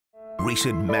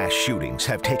Recent mass shootings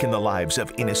have taken the lives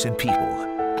of innocent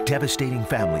people, devastating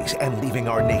families and leaving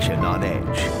our nation on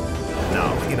edge.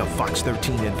 Now, in a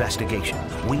FOX13 investigation,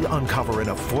 we uncover an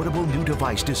affordable new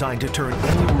device designed to turn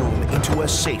any room into a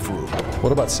safe room.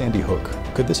 What about Sandy Hook?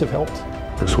 Could this have helped?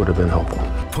 This would have been helpful.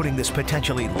 Putting this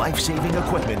potentially life-saving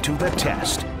equipment to the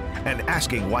test and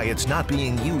asking why it's not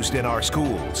being used in our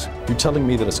schools. You're telling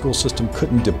me that a school system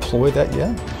couldn't deploy that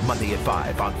yet? Monday at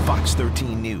 5 on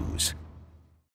FOX13 News.